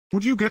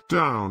Would you get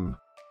down?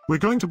 We're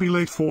going to be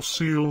late for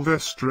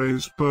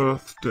Silvestre's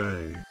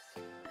birthday.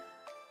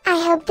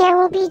 I hope there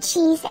will be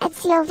cheese at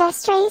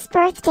Silvestre's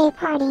birthday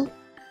party.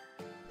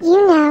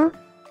 You know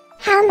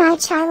how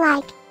much I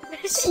like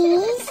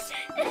cheese.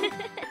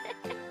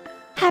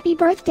 Happy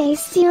birthday,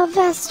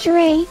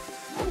 Silvestre!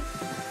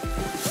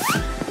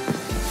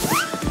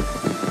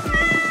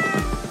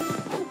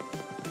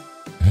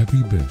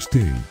 Happy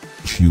birthday,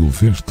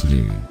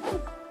 Silvestre.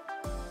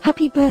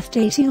 Happy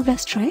birthday,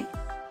 Silvestre!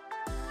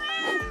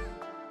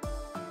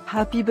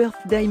 Happy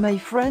birthday, my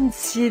friend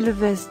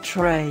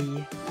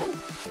Silvestre.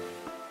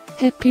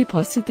 Happy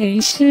birthday,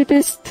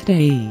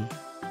 Silvestre!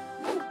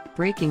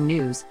 Breaking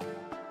news.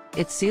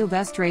 It's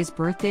Silvestre's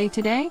birthday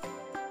today?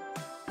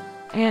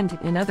 And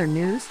in other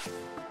news,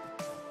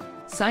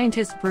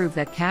 scientists prove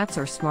that cats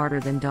are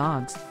smarter than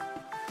dogs.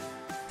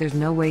 There's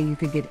no way you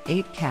could get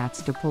 8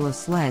 cats to pull a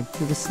sled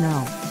through the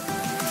snow.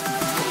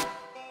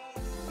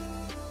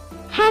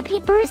 Happy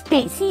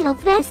birthday,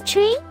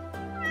 Silvestre!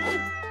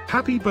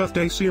 Happy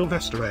birthday,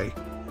 Silvestre.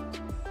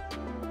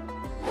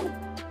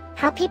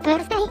 Happy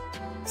birthday,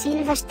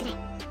 Silvestre.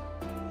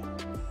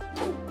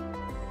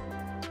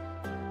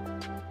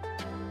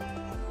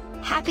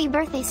 Happy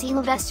birthday,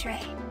 Silvestre.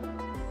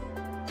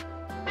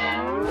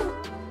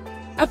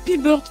 Happy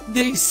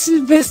birthday,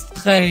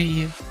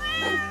 Silvestre!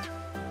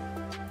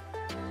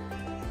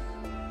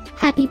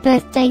 Happy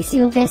birthday,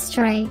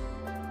 Silvestre.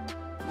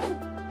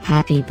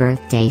 Happy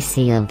birthday,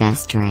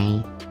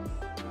 Silvestre.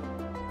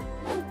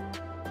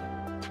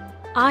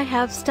 I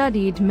have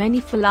studied many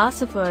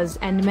philosophers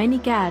and many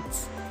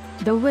cats.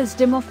 The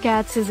wisdom of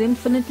cats is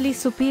infinitely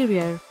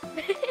superior.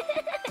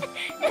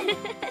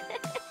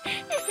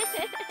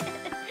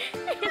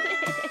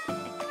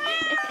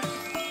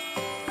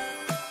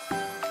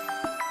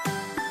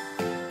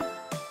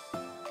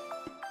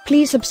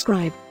 Please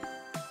subscribe,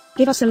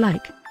 give us a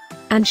like,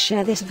 and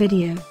share this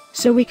video,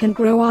 so we can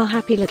grow our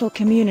happy little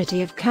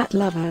community of cat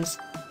lovers.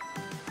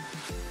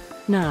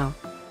 Now,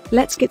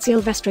 let's get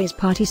Silvestre's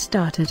party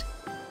started.